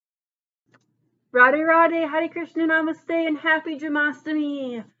Radhe Radhe, Hare Krishna, Namaste, and Happy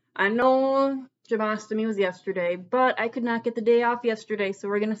Jamnmashtami! I know Jamnmashtami was yesterday, but I could not get the day off yesterday, so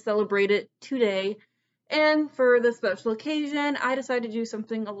we're going to celebrate it today. And for this special occasion, I decided to do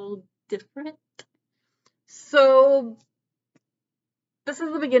something a little different. So, this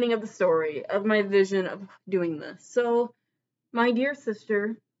is the beginning of the story of my vision of doing this. So, my dear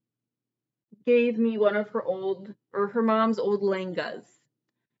sister gave me one of her mom's old lengas.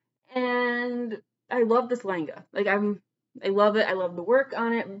 And I love this lenga. I love it. I love the work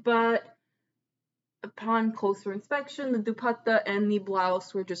on it, but upon closer inspection, the dupatta and the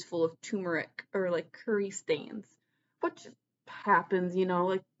blouse were just full of turmeric or like curry stains, which happens,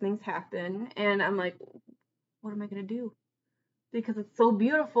 like things happen. And I'm like, what am I gonna do? Because it's so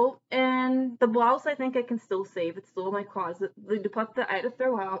beautiful. And the blouse, I think I can still save. It's still in my closet. The dupatta I had to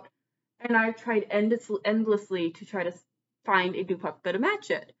throw out, and I've tried endlessly to try to find a dupatta to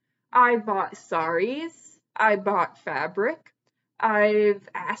match it. I bought sarees. I bought fabric. I've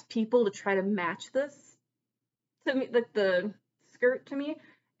asked people to try to match this to me, like the skirt to me,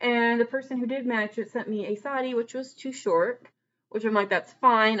 and the person who did match it sent me a sari, which was too short, which I'm like, that's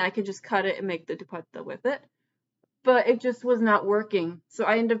fine. I could just cut it and make the dupatta with it. But it just was not working. So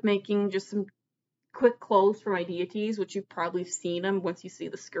I ended up making just some quick clothes for my deities, which you've probably seen them. Once you see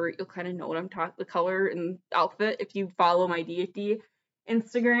the skirt, you'll kind of know what I'm talking, the color and outfit, if you follow my deity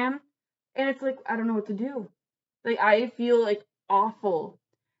Instagram. And it's like, I don't know what to do. Like, I feel like awful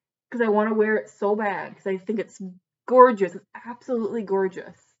because I want to wear it so bad because I think it's gorgeous. It's absolutely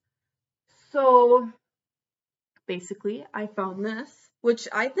gorgeous. So basically, I found this, which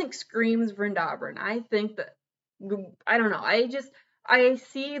I think screams Vrindavan. I think that, I don't know, I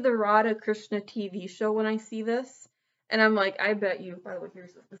see the Radha Krishna TV show when I see this, and I'm like, I bet you, by the way,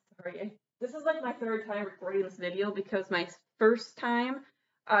 here's this, sorry. This is like my third time recording this video because my first time,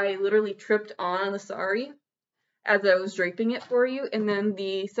 I literally tripped on the sari as I was draping it for you, and then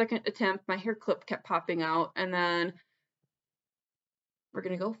the second attempt, my hair clip kept popping out, and then we're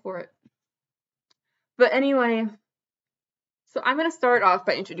gonna go for it. But anyway, so I'm gonna start off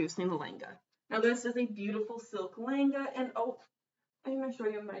by introducing the lenga. Now this is a beautiful silk lenga, and oh, I'm gonna show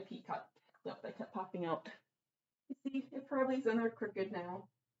you my peacock clip that kept popping out. You see, it probably is in there crooked now,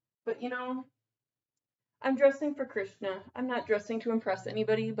 but I'm dressing for Krishna. I'm not dressing to impress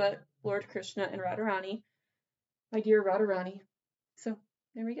anybody but Lord Krishna and Radharani, my dear Radharani. So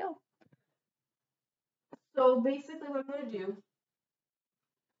there we go. So basically what I'm going to do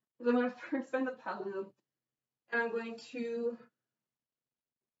is I'm going to first find the palu, and I'm going to,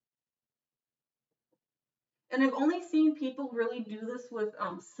 and I've only seen people really do this with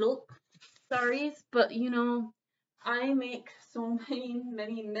silk saris, but I make so many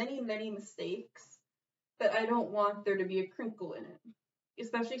mistakes that I don't want there to be a crinkle in it,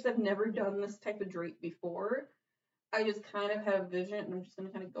 especially because I've never done this type of drape before. I just kind of have vision, and I'm just going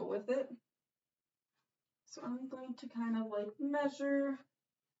to kind of go with it. So I'm going to kind of like measure.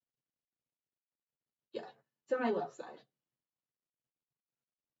 Yeah, it's on my left side.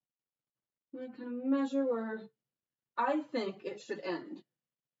 I'm going to kind of measure where I think it should end.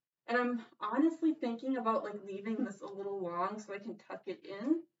 And I'm honestly thinking about like leaving this a little long so I can tuck it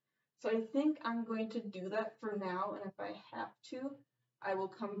in. So I think I'm going to do that for now, and if I have to, I will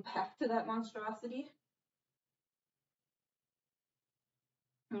come back to that monstrosity.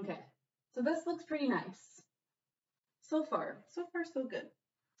 Okay, so this looks pretty nice. So far so good.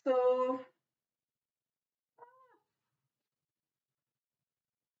 So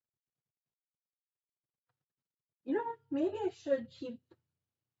maybe I should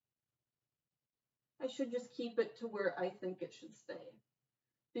just keep it to where I think it should stay.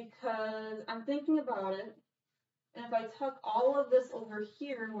 Because I'm thinking about it, and if I tuck all of this over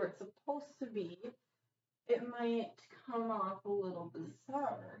here where it's supposed to be, it might come off a little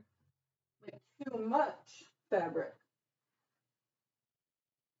bizarre. Like too much fabric.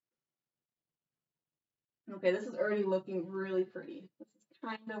 Okay, this is already looking really pretty. This is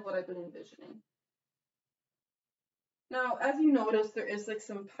kind of what I've been envisioning. Now, as you notice, there is like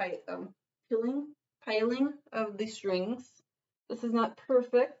some piling of the strings. This is not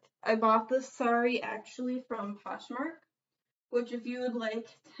perfect. I bought this sari actually from Poshmark, which if you would like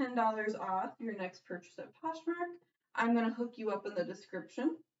 $10 off your next purchase at Poshmark, I'm going to hook you up in the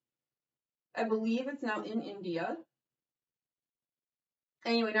description. I believe it's now in India.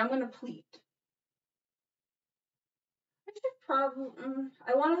 Anyway, now I'm going to pleat. I should probably,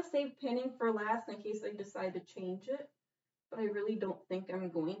 I want to save pinning for last in case I decide to change it, but I really don't think I'm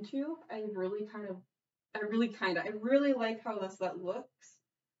going to. I really like how that looks,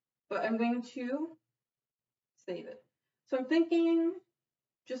 but I'm going to save it. So I'm thinking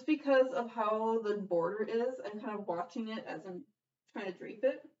just because of how the border is. I'm kind of watching it as I'm trying to drape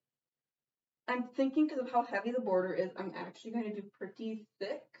it. I'm thinking because of how heavy the border is, I'm actually going to do pretty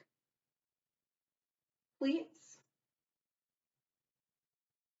thick pleats.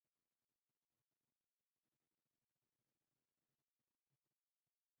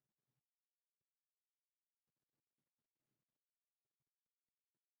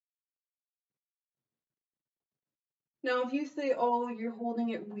 Now, if you say, oh, you're holding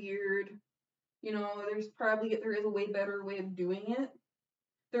it weird, you know, there is a way better way of doing it.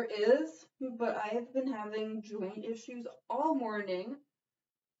 There is, but I've been having joint issues all morning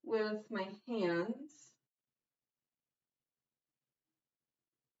with my hands,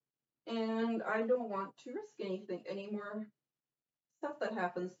 and I don't want to risk anything anymore. Stuff that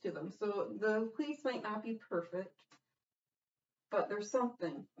happens to them. So the pleats might not be perfect, but there's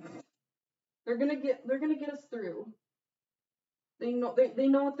something. They're gonna get us through. They know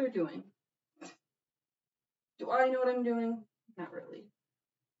what they're doing. Do I know what I'm doing? Not really.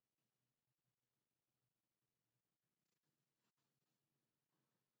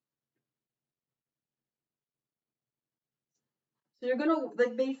 So you're gonna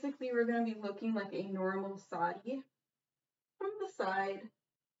basically we're gonna be looking like a normal sari from the side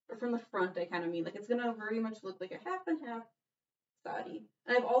or from the front. I kind of mean like it's gonna very much look like a half and half sari.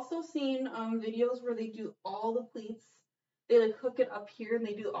 And I've also seen videos where they do all the pleats. They like hook it up here and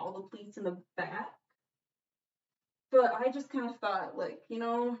they do all the pleats in the back. But I just kind of thought like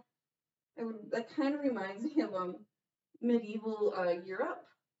that kind of reminds me of medieval Europe,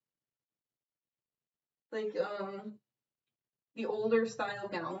 like the older style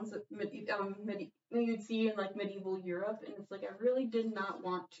gowns that you'd see in like medieval Europe, and it's like I really did not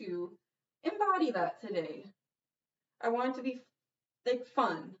want to embody that today. I want it to be like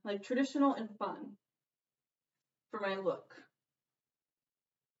fun, like traditional and fun for my look.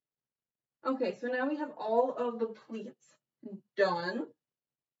 Okay, so now we have all of the pleats done.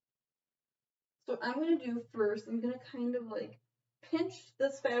 So what I'm going to do first, I'm going to kind of like pinch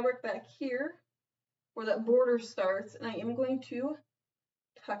this fabric back here where that border starts, and I am going to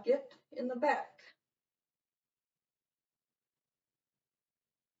tuck it in the back.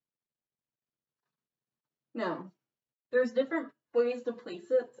 Now, there's different ways to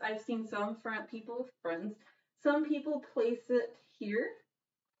place it. I've seen some friends, some people place it here,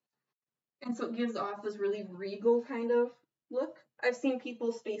 and so it gives off this really regal kind of look. I've seen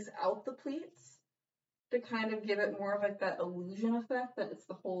people space out the pleats to kind of give it more of like that illusion effect that it's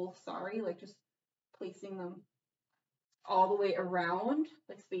the whole sari, like just placing them all the way around,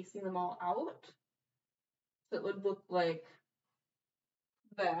 like spacing them all out. So it would look like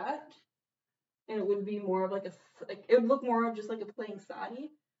that. And it would be more of like it would look more of just like a plain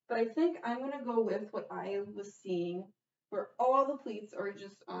sari. But I think I'm gonna go with what I was seeing, where all the pleats are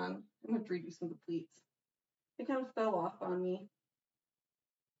just on. I'm gonna redo some of the pleats. They kind of fell off on me.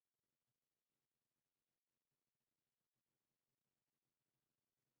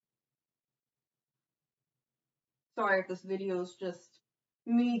 Sorry if this video is just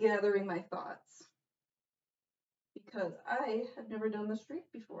me gathering my thoughts, because I have never done this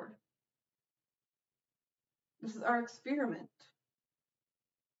drape before. This is our experiment.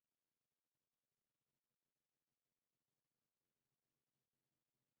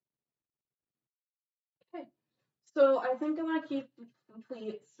 Okay, so I think I'm gonna keep the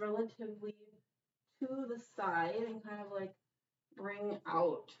pleats relatively to the side and kind of like bring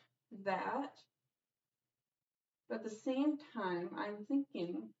out that. But at the same time, I'm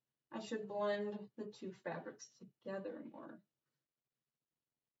thinking I should blend the two fabrics together more.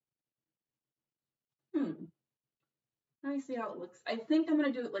 Let me see how it looks. I think I'm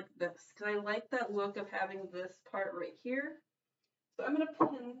going to do it like this because I like that look of having this part right here. So I'm going to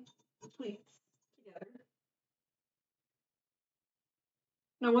pin the pleats together.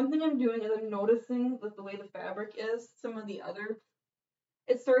 Now, one thing I'm doing is I'm noticing that the way the fabric is, some of the other,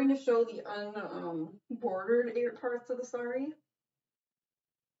 it's starting to show the unbordered parts of the sari.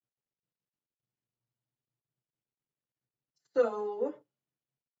 So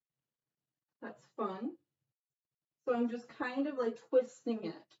that's fun. So I'm just kind of like twisting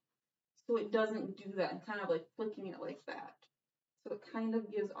it so it doesn't do that, and kind of like flicking it like that. So it kind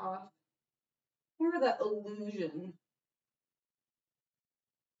of gives off more of that illusion.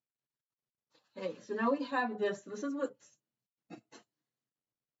 Okay, so now we have this. This is what's,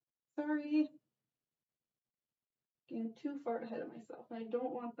 sorry, getting too far ahead of myself. I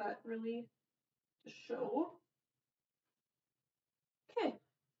don't want that really to show. Okay,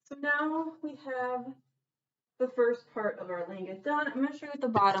 so now we have the first part of our lehenga done. I'm going to show you what the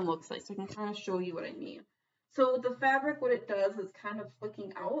bottom looks like so I can kind of show you what I mean. So the fabric, what it does is kind of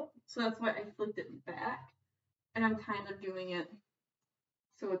flicking out. So that's why I flicked it back. And I'm kind of doing it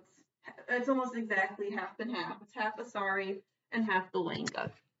so it's almost exactly half and half. It's half a sari and half the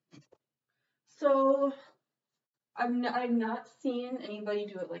Lengha. So I've not seen anybody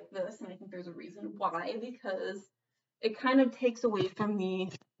do it like this, and I think there's a reason why, because it kind of takes away from the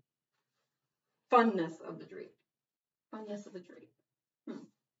funness of the drape. Funness of the drape.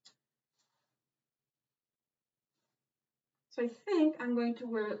 So I think I'm going to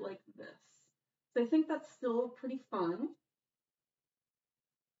wear it like this. So I think that's still pretty fun.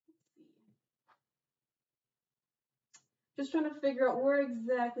 Let's see. Just trying to figure out where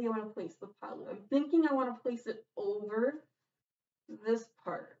exactly I want to place the palu. I'm thinking I want to place it over this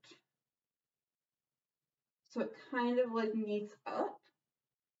part. So it kind of like meets up.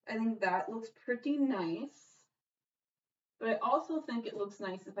 I think that looks pretty nice. But I also think it looks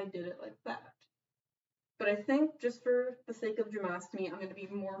nice if I did it like that. But I think just for the sake of Jamnmashtami, I'm going to be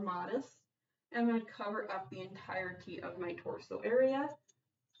more modest. And I'm going to cover up the entirety of my torso area.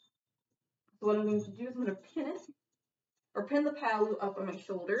 So what I'm going to do is I'm going to pin it, or pin the palu up on my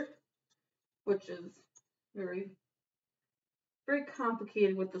shoulder, which is very, very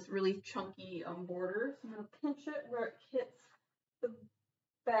complicated with this really chunky border. So I'm going to pinch it where it hits the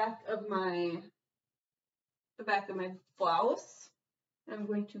back of my blouse. And I'm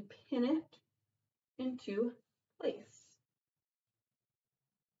going to pin it into place.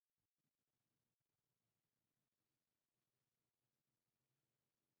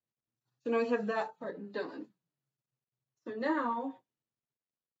 So now we have that part done. So now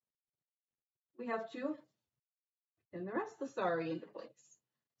we have to pin the rest of the sari into place.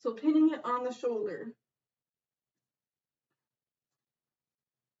 So pinning it on the shoulder.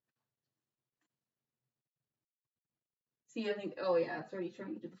 See, I think, oh yeah, it's already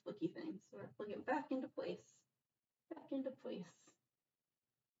trying to do the flicky thing. So I flick it back into place. Back into place.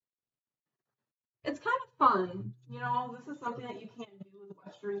 It's kind of fun, you know, this is something that you can't do with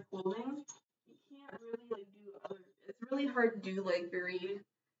Western clothing. You can't really like do other, it's really hard to do like very,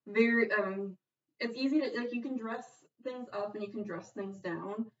 it's easy to, like you can dress things up and you can dress things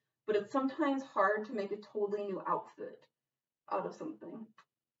down, but it's sometimes hard to make a totally new outfit out of something.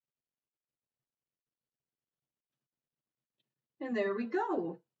 And there we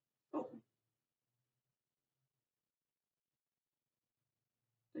go. Oh.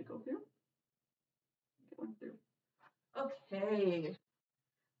 Did I go through? It went through. Okay.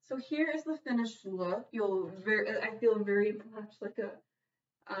 So here is the finished look. I feel very much like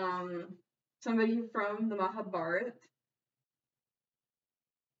a somebody from the Mahabharata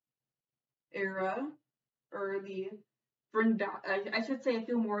era, or the I should say I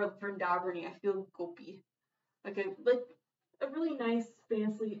feel more of Vrindavani. I feel gopi, like a really nice,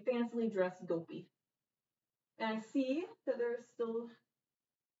 fancily dressed gopi. And I see that there's still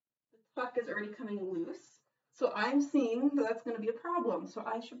the tuck is already coming loose. So I'm seeing that that's going to be a problem. So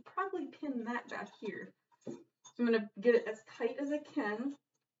I should probably pin that back here. So I'm going to get it as tight as I can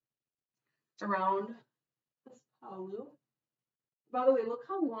around this palu. By the way, look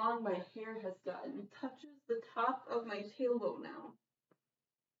how long my hair has gotten. It touches the top of my tailbone now.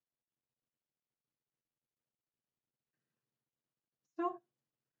 So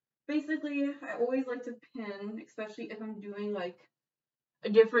basically, I always like to pin, especially if I'm doing like a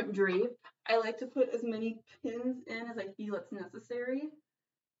different drape. I like to put as many pins in as I feel it's necessary,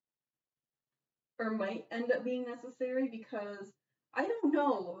 or might end up being necessary, because I don't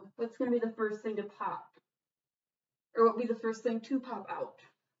know what's going to be the first thing to pop, or what will be the first thing to pop out.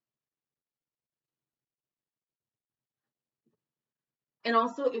 And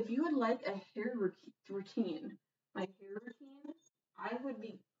also, if you would like a hair routine, my hair routine, I would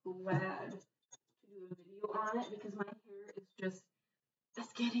be glad to do a video on it, because my hair is just,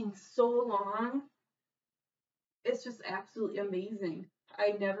 it's getting so long. It's just absolutely amazing.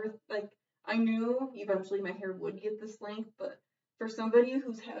 I knew eventually my hair would get this length, but for somebody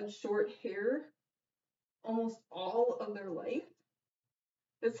who's had short hair almost all of their life,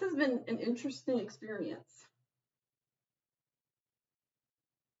 this has been an interesting experience.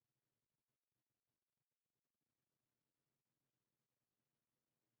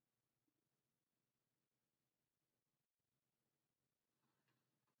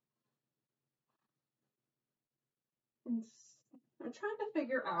 And I'm trying to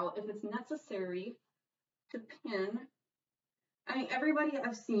figure out if it's necessary to pin. I mean, everybody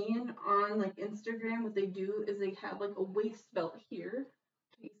I've seen on like Instagram, what they do is they have like a waist belt here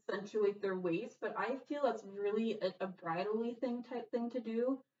to accentuate their waist, but I feel that's really a bridal-y type thing to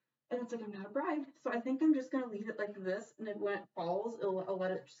do. And it's like, I'm not a bride. So I think I'm just gonna leave it like this, and then when it falls, I'll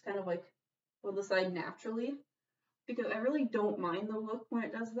let it just kind of like will decide naturally, because I really don't mind the look when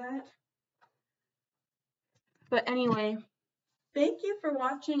it does that. But anyway, thank you for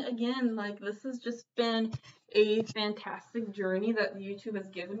watching again. Like, this has just been a fantastic journey that YouTube has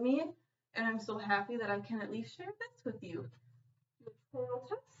given me, and I'm so happy that I can at least share this with you. Floral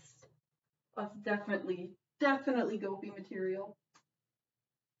test. That's definitely gopi material.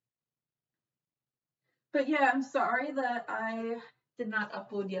 But yeah, I'm sorry that I did not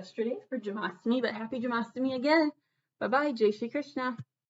upload yesterday for Jamnmashtami, but happy Jamnmashtami again. Bye bye, Jai Shri Krishna.